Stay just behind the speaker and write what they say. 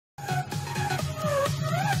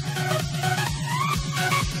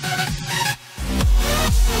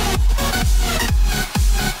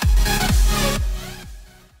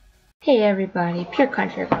Hey everybody, Pure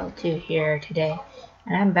Country Girl 2 here today,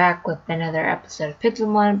 and I'm back with another episode of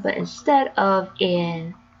Pixelmon, but instead of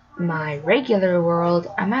in my regular world,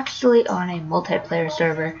 I'm actually on a multiplayer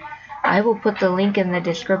server. I will put the link in the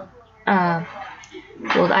the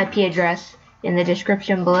IP address in the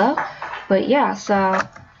description below. But yeah, so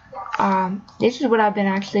this is what I've been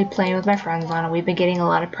actually playing with my friends on, and we've been getting a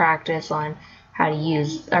lot of practice on how to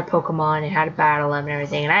use our Pokemon and how to battle them and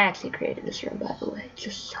everything. And I actually created this room, by the way.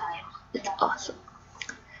 It's awesome.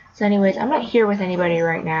 So anyways, I'm not here with anybody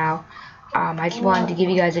right now. I just wanted to give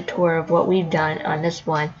you guys a tour of what we've done on this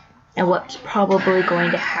one and what's probably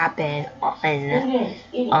going to happen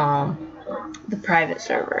on the private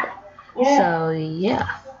server. So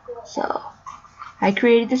yeah, so I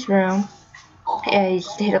created this room. I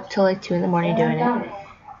stayed up till like 2 in the morning doing it.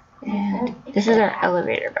 And this is our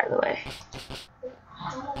elevator, by the way.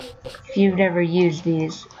 If you've never used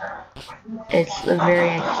these, it's a very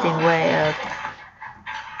interesting way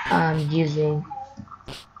of using.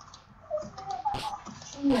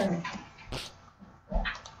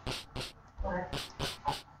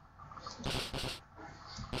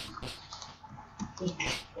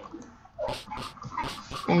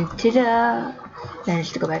 And ta-da!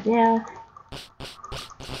 Managed to go back down.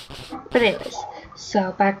 But anyways,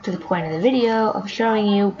 so back to the point of the video of showing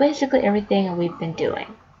you basically everything that we've been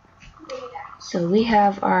doing. So we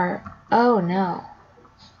have our, oh no.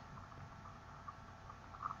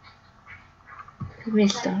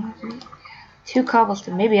 Stone. 2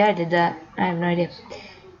 cobblestone. Maybe I did that. I have no idea.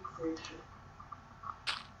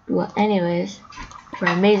 Well, anyways, for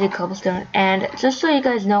amazing cobblestone. And just so you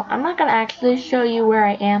guys know, I'm not gonna actually show you where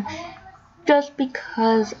I am, just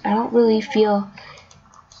because I don't really feel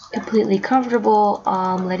completely comfortable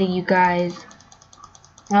letting you guys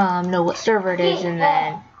know what server it is, and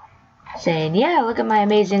then saying, yeah, look at my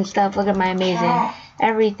amazing stuff, look at my amazing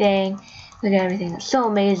everything. Look at everything, that's so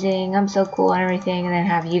amazing, I'm so cool and everything, and then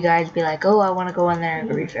have you guys be like, oh, I want to go in there and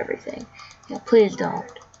grief everything. Yeah, please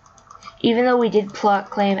don't. Even though we did plot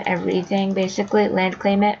claim everything, basically, land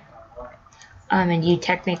claim it, and you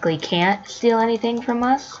technically can't steal anything from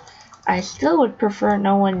us, I still would prefer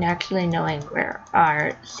no one actually knowing where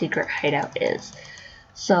our secret hideout is.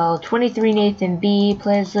 So, 23 Nathan B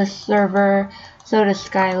plays this server, so does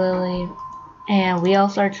Sky Lily, and we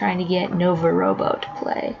also are trying to get Nova Robo to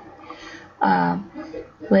play.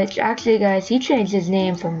 Which actually, guys, he changed his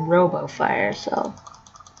name from RoboFire, so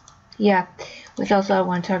yeah. Which also I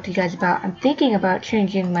want to talk to you guys about. I'm thinking about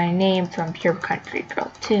changing my name from Pure Country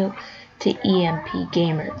Girl 2 to EMP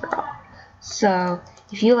Gamer Girl. So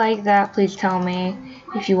if you like that, please tell me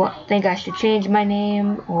if you think I should change my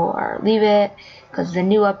name or leave it, because the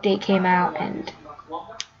new update came out and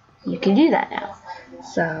you can do that now.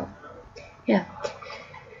 So yeah.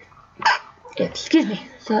 Excuse me.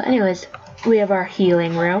 So anyways, we have our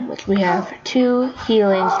healing room, which we have 2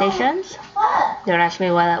 healing stations. Don't ask me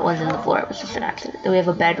why that one's in the floor, it was just an accident. Then we have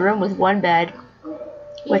a bedroom with 1 bed,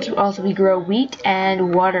 which also we grow wheat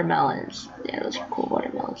and watermelons. Yeah, those are cool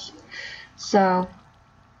watermelons. So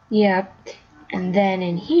yeah, and then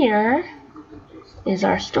in here is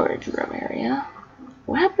our storage room area.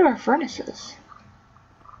 What happened to our furnaces?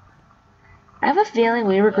 I have a feeling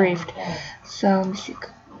we were griefed. So let me see.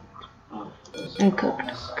 And cooked.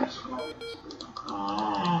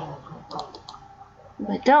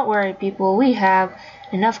 But don't worry, people, we have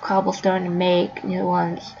enough cobblestone to make new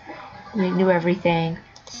ones, make new everything.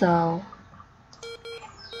 So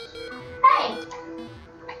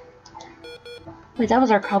wait, that was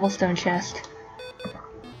our cobblestone chest,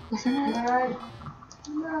 wasn't it?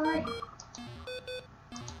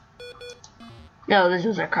 No, this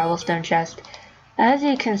was our cobblestone chest. As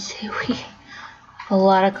you can see, we have a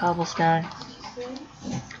lot of cobblestone.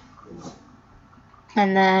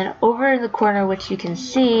 And then over in the corner, which you can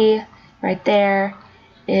see right there,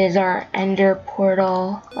 is our ender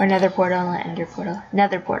portal, or nether portal, not ender portal,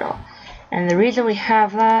 nether portal. And the reason we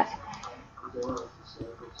have that,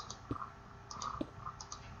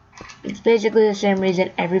 it's basically the same reason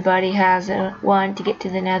everybody has one, to get to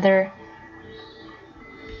the nether.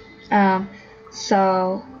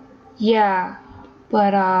 So yeah,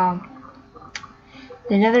 but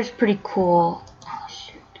the nether's pretty cool. Oh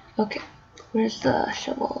shoot. Okay. Where's the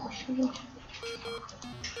shovel?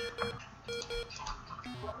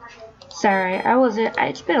 Sorry,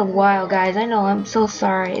 it's been a while, guys. I know, I'm so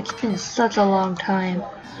sorry. It's been such a long time.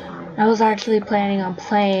 I was actually planning on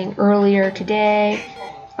playing earlier today,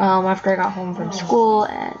 after I got home from school,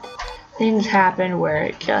 and things happened where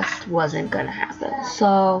it just wasn't gonna happen.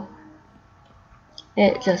 So,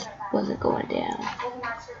 it just wasn't going down.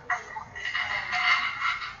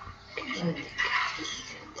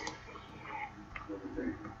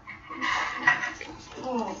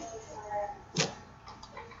 Okay.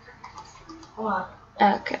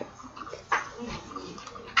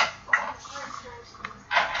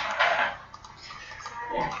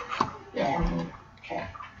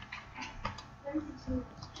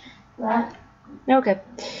 Okay,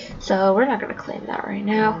 so we're not going to claim that right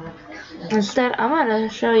now. Instead, I'm going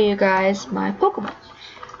to show you guys my Pokemon.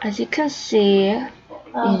 As you can see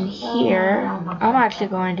in here, I'm actually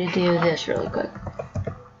going to do this really quick.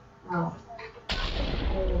 Oh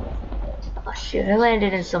shoot, I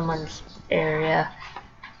landed in someone's area.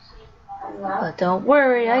 But don't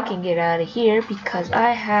worry, I can get out of here because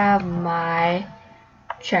I have my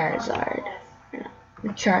Charizard.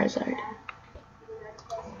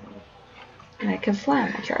 And I can fly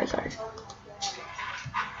on my Charizard.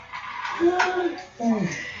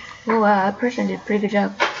 Oh wow, that person did a pretty good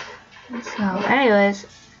job. So, anyways,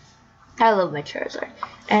 I love my Charizard.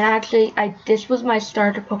 And actually, this was my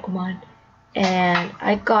starter Pokemon. And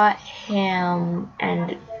I got him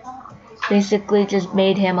and basically just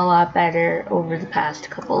made him a lot better over the past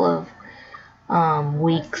couple of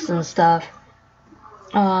weeks and stuff.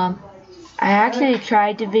 I actually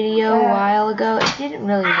tried the video a while ago. It didn't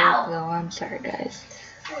really work though. I'm sorry guys.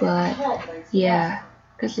 But yeah,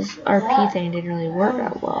 because this RP thing didn't really work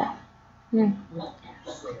out well.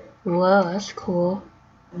 Whoa, that's cool.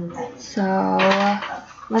 So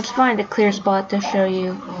let's find a clear spot to show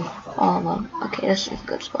you all of them. Okay, this is a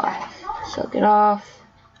good spot. So get off.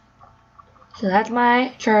 So that's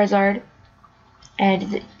my Charizard,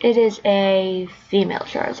 and it is a female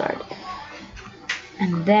Charizard.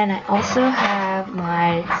 And then I also have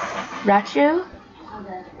my Raichu,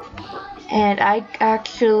 and I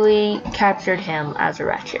actually captured him as a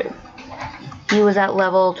Raichu. He was at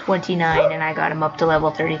level 29, and I got him up to level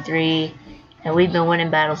 33, and we've been winning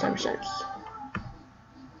battles ever since.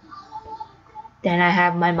 Then I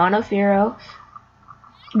have my Monofero,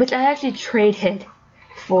 which I actually traded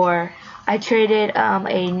for. I traded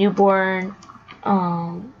a newborn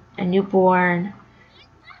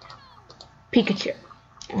Pikachu.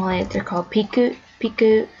 Well, they're called Piku.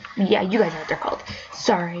 Yeah, you guys know what they're called.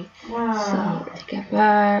 Sorry. So let's get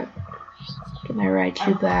back. Get my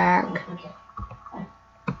Raichu back.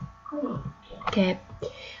 Okay.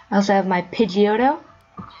 I also have my Pidgeotto,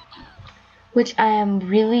 which I am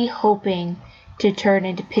really hoping to turn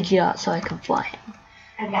into Pidgeot so I can fly him.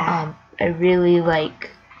 I really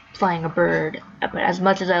like flying a bird, but as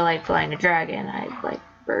much as I like flying a dragon, I like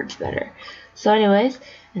birds better. So anyways,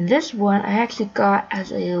 and this one I actually got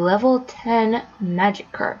as a level 10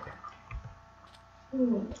 Magikarp.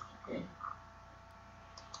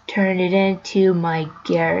 Turned it into my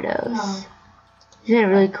Gyarados. Isn't it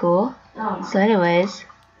really cool? So anyways,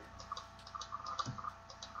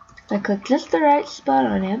 if I click just the right spot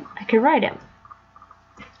on him, I can ride him.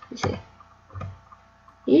 Let's see.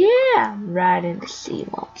 Yeah, I'm riding the sea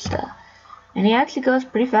monster. And he actually goes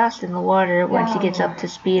pretty fast in the water once he gets up to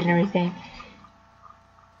speed and everything.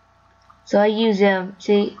 So I use him.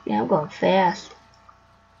 See, yeah, I'm going fast.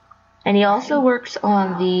 And he also works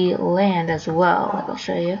on the land as well. Like I'll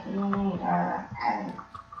show you.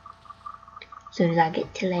 As soon as I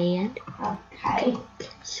get to land. Okay.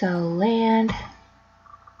 So land.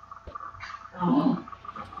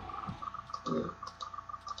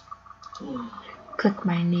 Click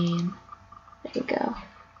my name. There you go.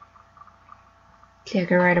 See, I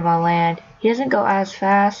can ride him on land. He doesn't go as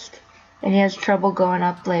fast, and he has trouble going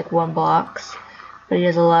up like 1 blocks, but he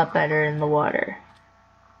does a lot better in the water.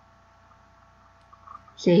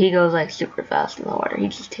 See, he goes like super fast in the water. He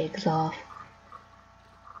just takes off.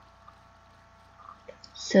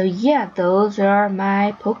 So yeah, those are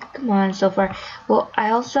my Pokemon so far. Well,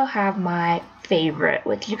 I also have my favorite,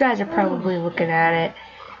 which you guys are probably looking at it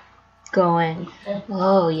going,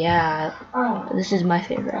 oh yeah, this is my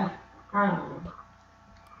favorite.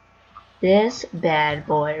 This bad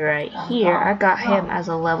boy right here, I got him as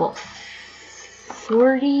a level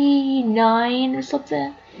 49 or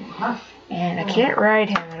something, and I can't ride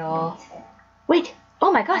him at all. Wait,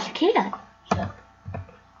 oh my gosh, I can.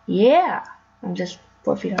 Yeah, I'm just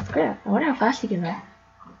 4 feet off the ground. I wonder how fast he can run.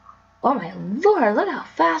 Oh my lord, look how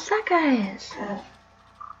fast that guy is.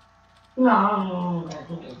 Oh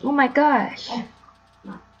my gosh.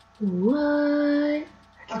 What?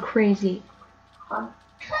 That's crazy. Oh,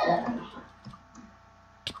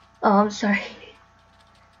 I'm sorry.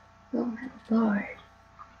 Oh my lord.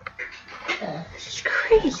 This is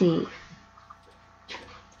crazy.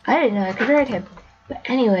 I didn't know I could ride him. But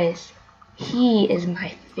anyways, he is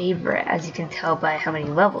my favorite, as you can tell by how many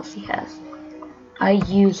levels he has. I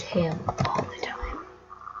use him all the time.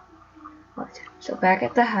 So back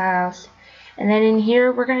at the house, And then in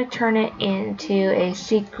here, we're going to turn it into a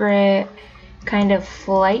secret kind of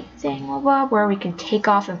flight thing, where we can take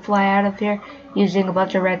off and fly out of here using a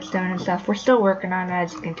bunch of redstone and stuff. We're still working on it,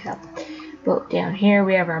 as you can tell. But down here,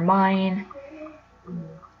 we have our mine,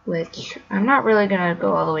 which I'm not really going to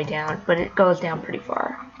go all the way down, but it goes down pretty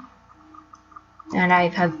far. And I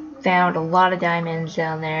have found a lot of diamonds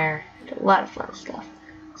down there, a lot of fun stuff.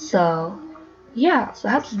 So, yeah, so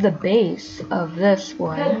that's the base of this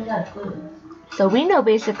one. So we know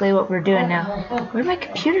basically what we're doing now. Where'd my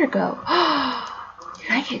computer go? Did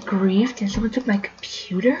I get griefed and someone took my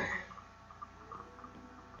computer?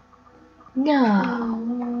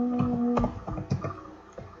 No.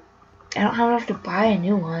 I don't have enough to buy a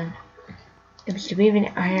new one. Do we have any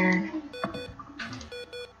iron?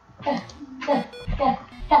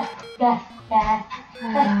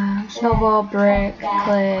 Snowball, brick,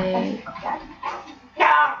 clay,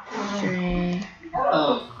 string.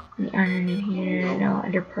 Any iron in here? No,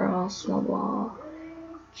 ender pearl, snowball,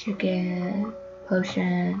 chicken,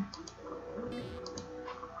 potion,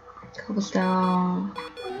 cobblestone,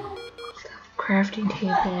 crafting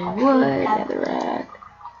table, wood, netherrack.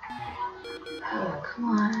 Oh, come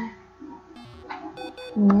on.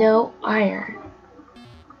 No iron.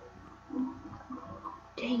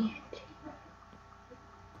 Dang it.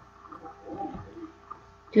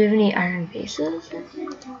 Do we have any iron bases?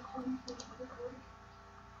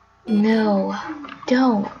 No,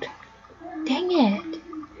 don't. Dang it.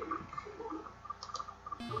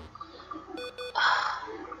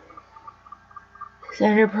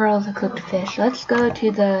 Ender pearls and cooked fish. Let's go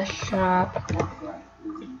to the shop.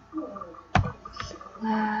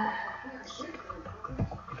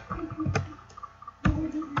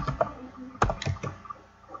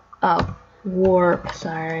 Oh, warp,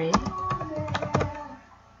 sorry.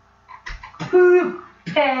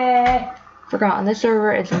 Forgot, on this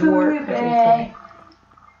server it's warp everything.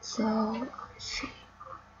 So, let's see.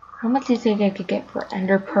 How much do you think I could get for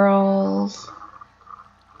ender pearls?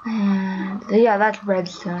 And, yeah, that's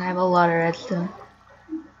redstone. I have a lot of redstone.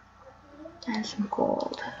 And some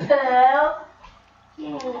gold. Let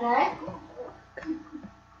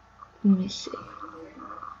me see.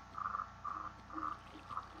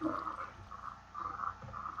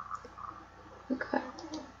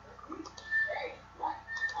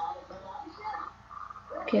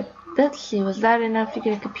 Okay, let's see, was that enough to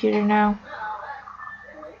get a computer now?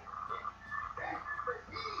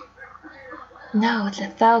 No, it's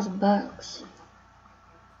 $1,000.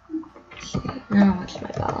 No, what's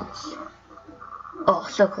my balance? Oh,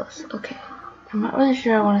 so close. Okay. I'm not really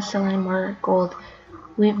sure I want to sell any more gold.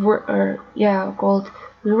 Gold.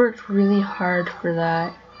 We worked really hard for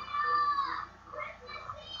that.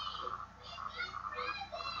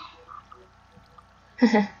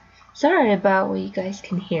 Sorry about what you guys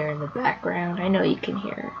can hear in the background. I know you can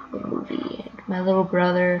hear the movie and my little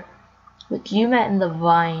brother, which you met in the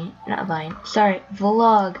vlog. I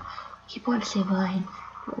keep wanting to say Vine.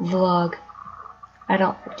 Vlog. I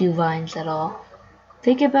don't do Vines at all.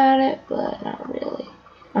 Think about it, but not really.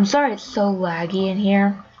 I'm sorry it's so laggy in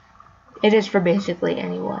here. It is for basically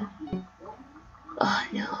anyone. Oh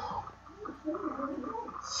no.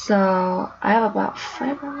 So, I have about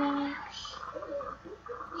 5 more minutes.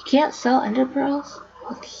 You can't sell ender pearls?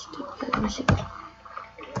 What stupid. Let me see.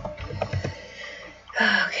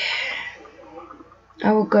 Okay.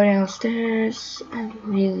 I will go downstairs and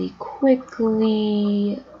really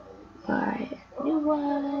quickly buy a new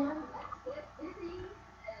one.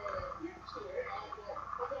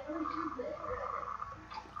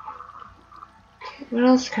 Okay, what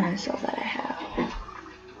else can I sell that I have?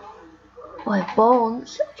 Oh, I have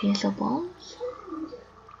bones. Can you sell bones?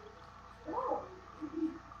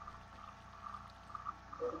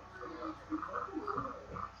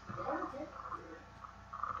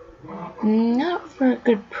 Not for a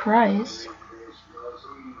good price.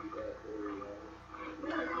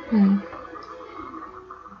 Oh,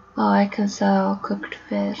 I can sell cooked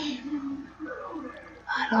fish.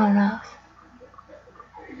 I don't know.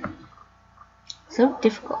 So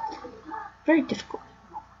difficult. Very difficult.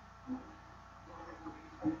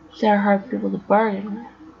 They're hard people to bargain with.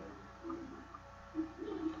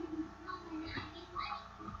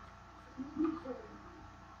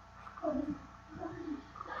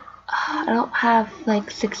 I don't have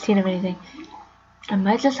like 16 of anything. I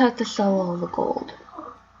might just have to sell all the gold.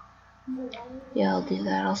 Yeah, I'll do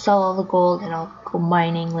that. I'll sell all the gold and I'll go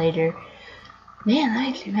mining later. Man, that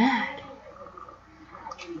makes me mad.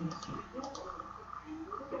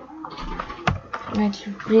 That makes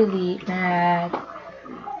me really mad.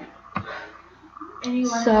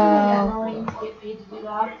 So,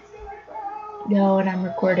 no, and I'm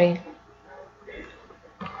recording.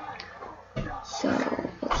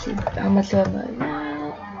 Let's see, how much do I have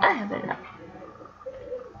now? I have enough.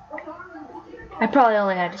 I probably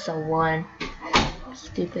only had to sell one.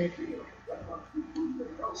 Stupid.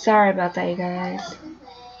 Sorry about that, you guys.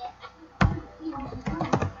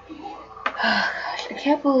 Gosh, I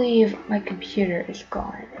can't believe my computer is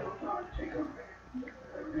gone.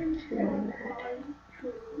 It's really mad.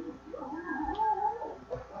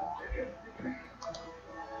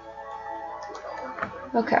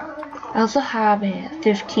 Okay. I also have a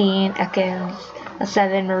 15 Ekans, a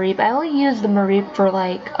 7 Mareep. I only use the Mareep for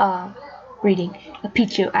like reading. A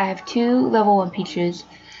Pichu. I have 2 level 1 Pichus.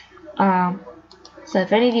 So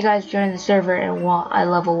if any of you guys join the server and want a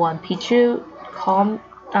level 1 Pichu,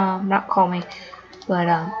 not call me, but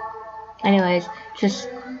anyways, just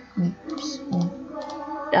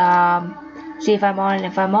see if I'm on, and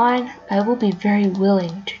if I'm on, I will be very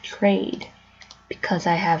willing to trade because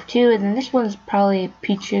I have 2, and then this one's probably a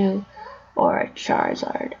Pichu or a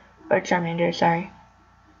Charizard or Charmander. Sorry,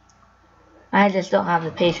 I just don't have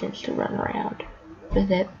the patience to run around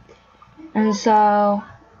with it, and so.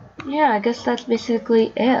 Yeah, I guess that's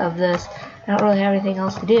basically it of this. I don't really have anything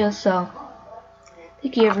else to do, so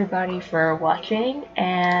thank you everybody for watching,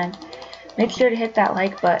 and make sure to hit that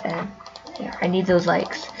like button. Yeah, I need those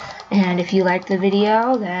likes. And if you liked the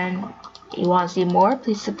video, then you want to see more,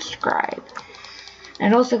 please subscribe.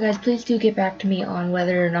 And also, guys, please do get back to me on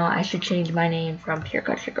whether or not I should change my name from Pure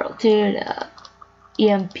Country Girl 2 to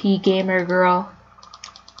EMP Gamer Girl.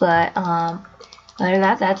 But other than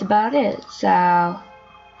that, that's about it. So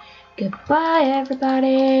goodbye,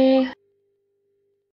 everybody.